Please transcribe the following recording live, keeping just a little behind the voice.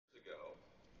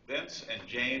Vince and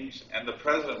James and the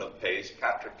president of PACE,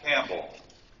 Patrick Campbell,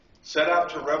 set out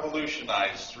to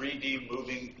revolutionize 3D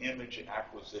moving image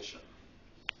acquisition.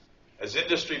 As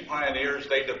industry pioneers,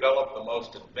 they developed the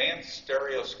most advanced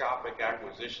stereoscopic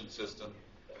acquisition system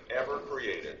ever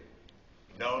created,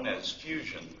 known as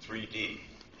Fusion 3D.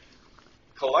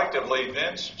 Collectively,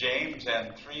 Vince, James,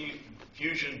 and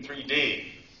Fusion 3D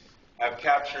have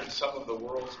captured some of the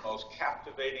world's most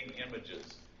captivating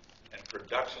images and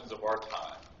productions of our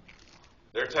time.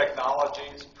 Their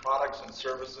technologies, products, and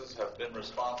services have been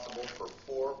responsible for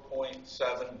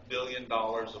 $4.7 billion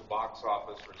of box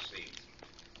office receipts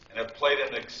and have played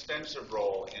an extensive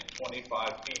role in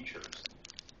 25 features,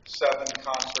 7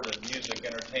 concert and music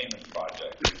entertainment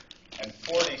projects, and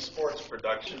 40 sports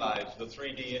productionized the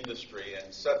 3D industry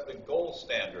and set the gold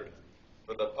standard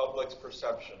for the public's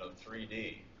perception of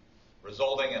 3D,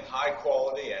 resulting in high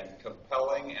quality and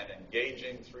compelling and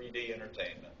engaging 3D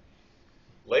entertainment.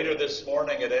 Later this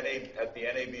morning at the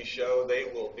NAB show, they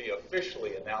will be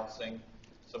officially announcing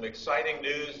some exciting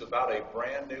news about a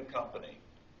brand new company,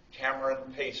 Cameron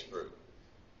Pace Group,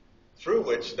 through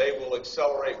which they will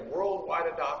accelerate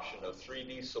worldwide adoption of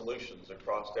 3D solutions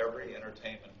across every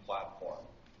entertainment platform.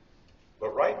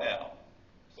 But right now,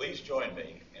 please join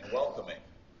me in welcoming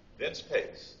Vince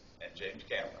Pace and James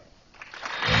Cameron.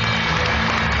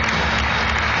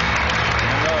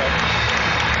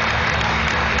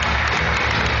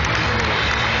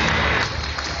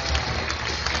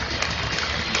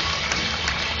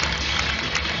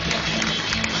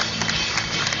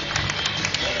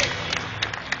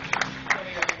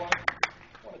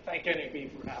 NAB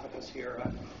for having us here.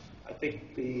 I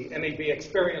think the NAB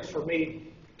experience for me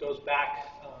goes back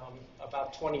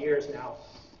about 20 years now.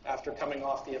 After coming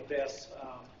off the Abyss,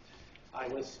 I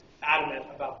was adamant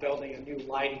about building a new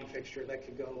lighting fixture that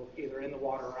could go either in the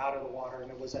water or out of the water,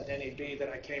 and it was at NAB that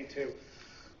I came to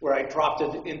where I dropped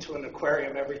it into an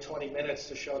aquarium every 20 minutes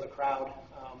to show the crowd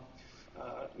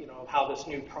how this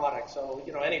new product. So,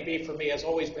 NAB for me has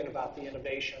always been about the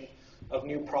innovation of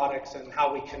new products and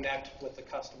how we connect with the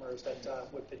customers that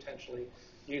would potentially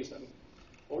use them.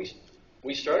 Well,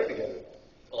 we started together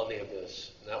on the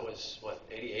Abyss, and that was, what,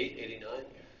 88, 89?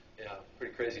 Yeah,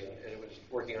 pretty crazy, and it was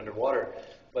working underwater.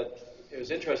 But it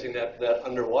was interesting that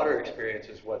underwater experience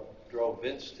is what drove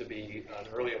Vince to be an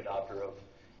early adopter of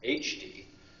HD.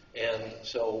 And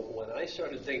so when I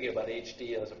started thinking about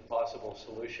HD as a possible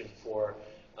solution for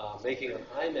making an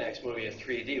IMAX movie in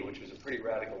 3D, which was a pretty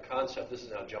radical concept. This is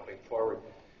now jumping forward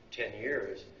 10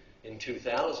 years. In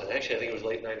 2000, actually I think it was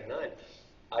late 99,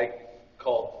 I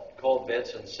called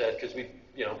Vince and said, because we'd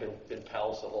been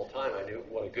pals the whole time, I knew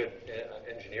what a good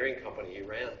engineering company he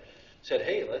ran, said,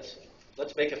 hey,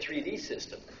 let's make a 3D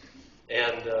system.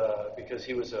 And because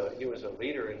he was a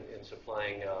leader in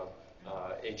supplying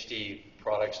HD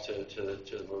products to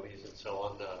the movies and so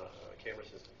on, camera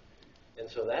systems. And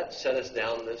so that set us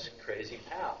down this crazy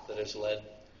path that has led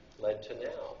to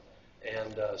now.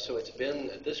 And so it's been,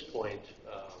 at this point,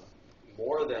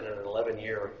 more than an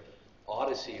 11-year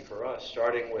odyssey for us,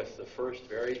 starting with the first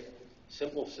very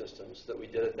simple systems that we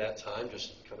did at that time,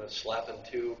 just kind of slapping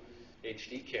 2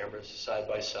 HD cameras side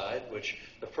by side, which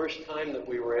the first time that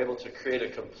we were able to create a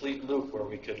complete loop where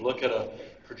we could look at a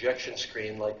projection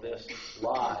screen like this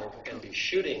live and be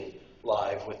shooting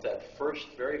live with that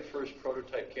very first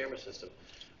prototype camera system,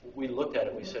 we looked at it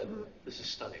and we said, this is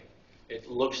stunning. It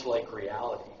looks like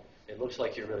reality. It looks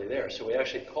like you're really there. So we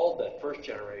actually called that first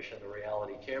generation the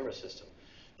reality camera system.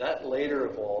 That later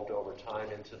evolved over time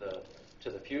into the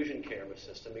Fusion camera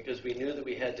system because we knew that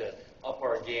we had to up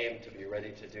our game to be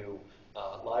ready to do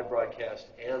live broadcast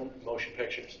and motion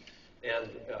pictures. And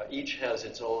each has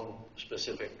its own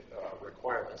specific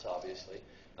requirements, obviously.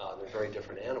 They're very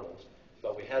different animals.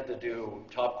 But we had to do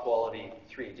top quality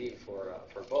 3D for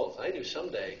both. I knew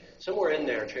someday, somewhere in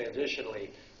there transitionally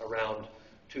around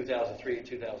 2003,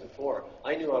 2004,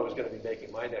 I knew I was going to be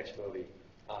making my next movie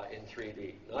in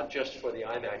 3D, not just for the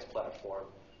IMAX platform,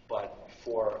 but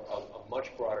for a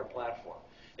much broader platform.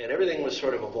 And everything was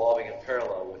sort of evolving in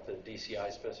parallel with the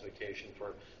DCI specification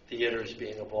for theaters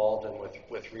being evolved and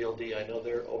with Real D. I know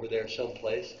they're over there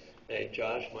someplace. Hey,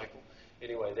 Josh, Michael.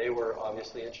 Anyway, they were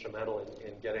obviously instrumental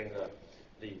in getting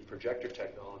the projector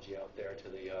technology out there to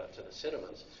the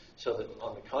cinemas, so that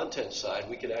on the content side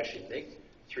we could actually make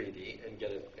 3D and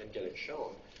get it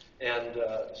shown. And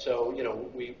so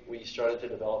we started to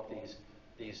develop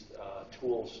these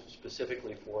tools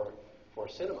specifically for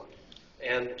cinema.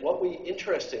 And what we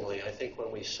interestingly, I think,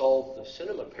 when we solved the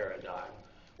cinema paradigm,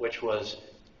 which was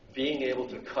being able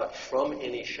to cut from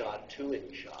any shot to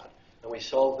any shot, and we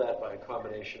solved that by a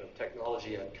combination of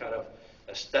technology and kind of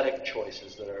aesthetic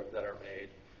choices that are made.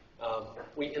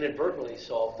 we inadvertently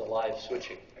solved the live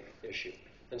switching issue.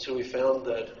 And so we found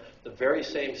that the very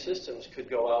same systems could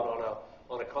go out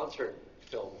on a concert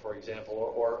film, for example,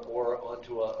 or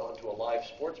onto a live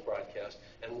sports broadcast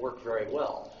and work very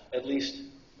well, at least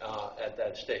at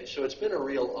that stage. So it's been a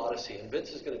real odyssey, and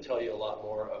Vince is going to tell you a lot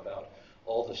more about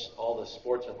all the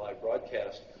sports and live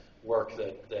broadcast work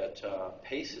that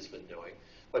Pace has been doing.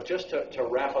 But just to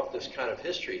wrap up this kind of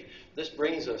history, this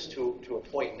brings us to a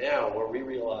point now where we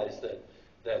realize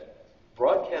that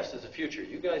broadcast is the future.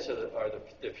 You guys are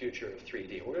the future of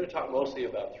 3D. We're going to talk mostly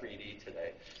about 3D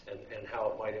today and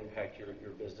how it might impact your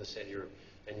business and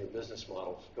your business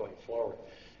models going forward.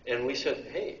 And we said,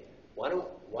 hey, why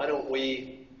don't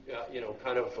we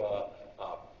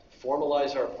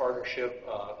formalize our partnership,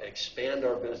 expand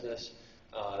our business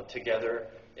together,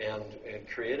 and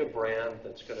create a brand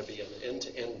that's going to be an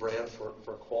end-to-end brand for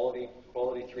quality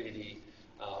 3D.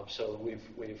 So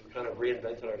we've kind of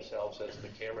reinvented ourselves as the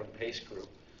Cameron Pace Group,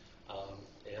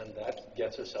 and that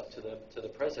gets us up to the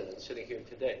president sitting here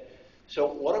today. So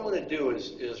what I'm going to do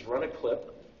is run a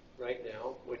clip right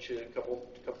now, which is a couple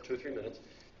 2 or 3 minutes,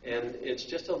 and it's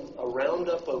just a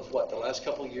roundup of the last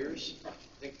couple of years. I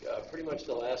think pretty much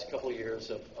the last couple of years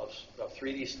of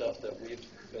 3D stuff that we've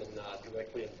been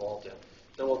directly involved in.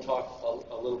 Then we'll talk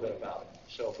a little bit about it.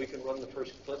 So if we can run the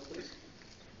first clip, please.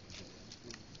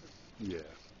 Yeah,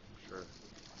 sure.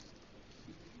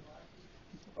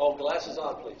 Oh, glasses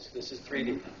on, please. This is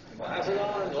 3D. Glasses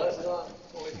on, glasses on.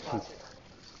 Always classic.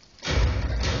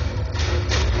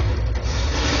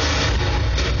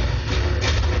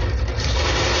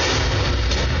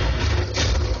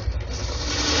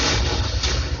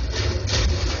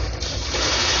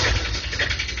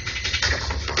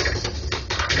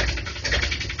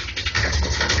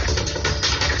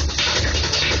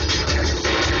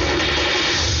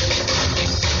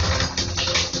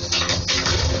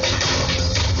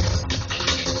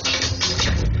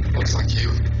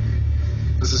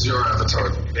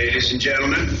 Ladies and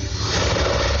gentlemen,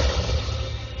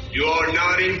 you're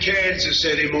not in Kansas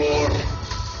anymore.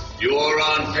 You're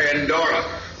on Pandora.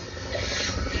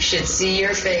 You should see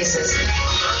your faces.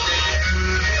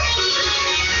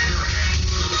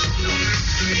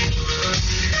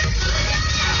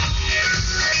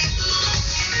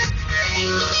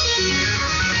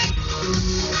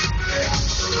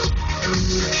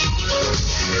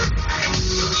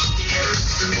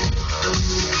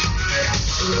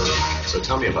 So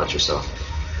tell me about yourself.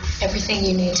 Everything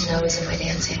you need to know is in my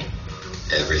dancing.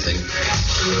 Everything?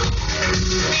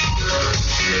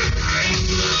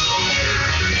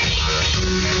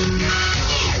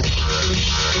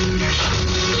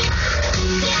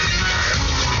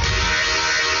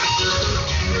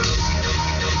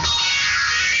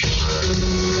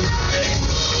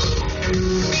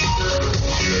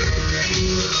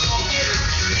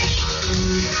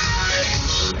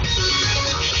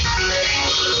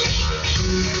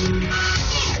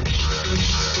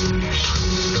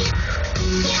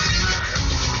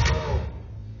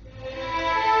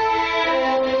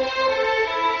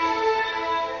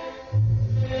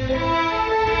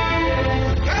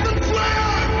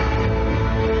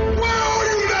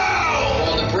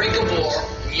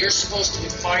 Supposed to be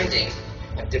finding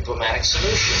a diplomatic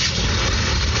solution. What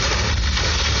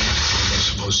are you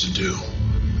supposed to do?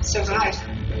 Survive.